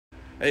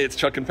Hey, it's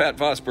Chuck and Pat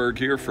Vosberg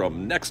here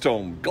from Next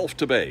Home Gulf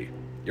to Bay,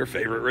 your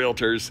favorite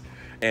realtors.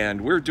 And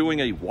we're doing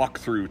a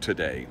walkthrough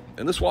today.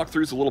 And this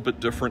walkthrough is a little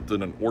bit different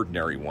than an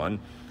ordinary one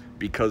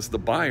because the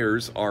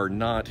buyers are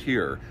not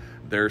here.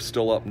 They're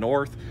still up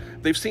north.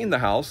 They've seen the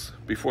house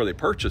before they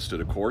purchased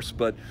it, of course,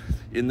 but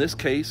in this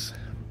case,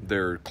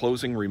 they're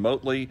closing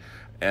remotely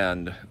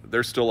and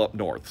they're still up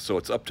north. So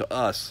it's up to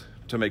us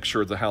to make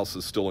sure the house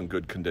is still in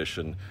good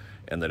condition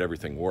and that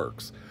everything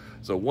works.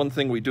 So one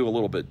thing we do a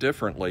little bit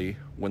differently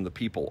when the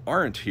people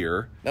aren't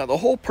here. Now, the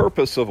whole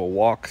purpose of a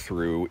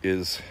walkthrough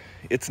is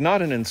it's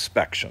not an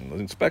inspection. The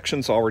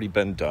inspection's already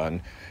been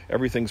done.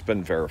 Everything's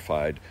been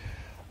verified.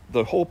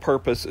 The whole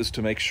purpose is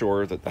to make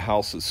sure that the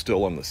house is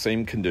still in the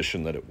same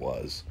condition that it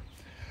was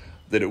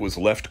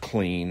left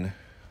clean,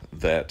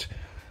 that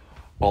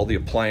all the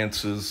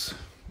appliances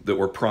that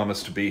were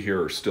promised to be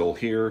here are still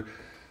here.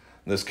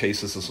 In this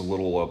case, this is a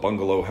little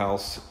bungalow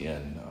house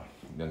in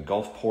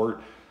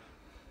Gulfport.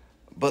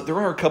 But there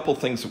are a couple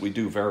things that we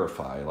do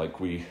verify, like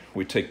we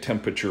take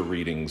temperature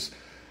readings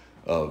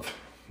of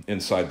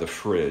inside the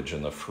fridge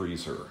and the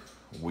freezer.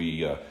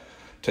 We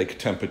take a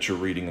temperature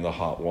reading in the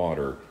hot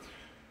water.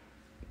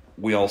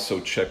 We also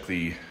check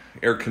the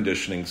air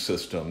conditioning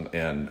system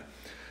and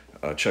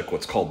check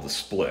what's called the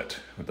split.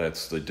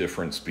 That's the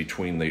difference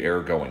between the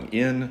air going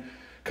in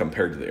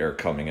compared to the air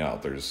coming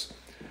out. There's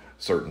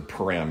certain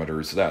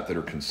parameters that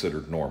are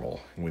considered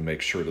normal. And we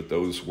make sure that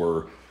those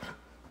were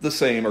the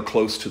same or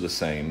close to the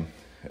same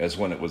as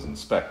when it was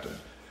inspected.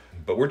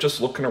 But we're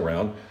just looking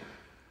around,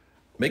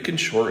 making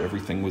sure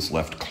everything was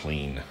left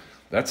clean.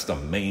 That's the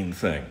main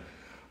thing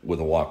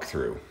with a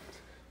walkthrough.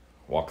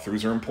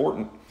 Walkthroughs are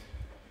important.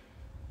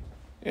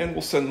 And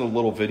we'll send a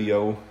little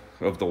video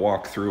of the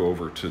walkthrough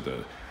over to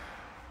the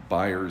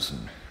buyers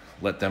and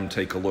let them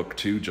take a look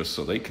too, just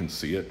so they can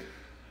see it.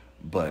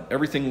 But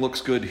everything looks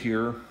good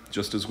here,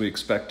 just as we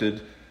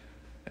expected.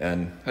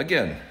 And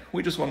again,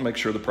 we just want to make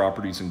sure the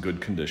property's in good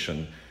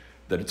condition,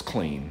 that it's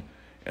clean,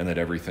 and that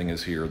everything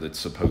is here that's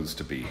supposed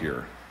to be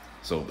here.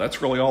 So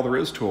that's really all there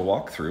is to a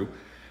walkthrough.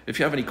 If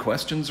you have any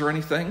questions or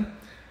anything,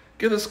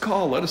 give us a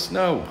call, let us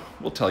know.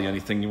 We'll tell you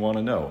anything you want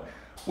to know.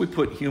 We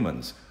put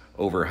humans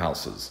over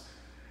houses.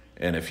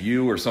 And if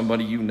you or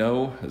somebody you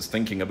know is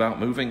thinking about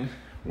moving,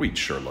 we'd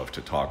sure love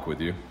to talk with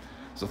you.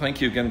 So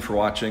thank you again for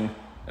watching,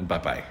 and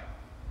bye-bye.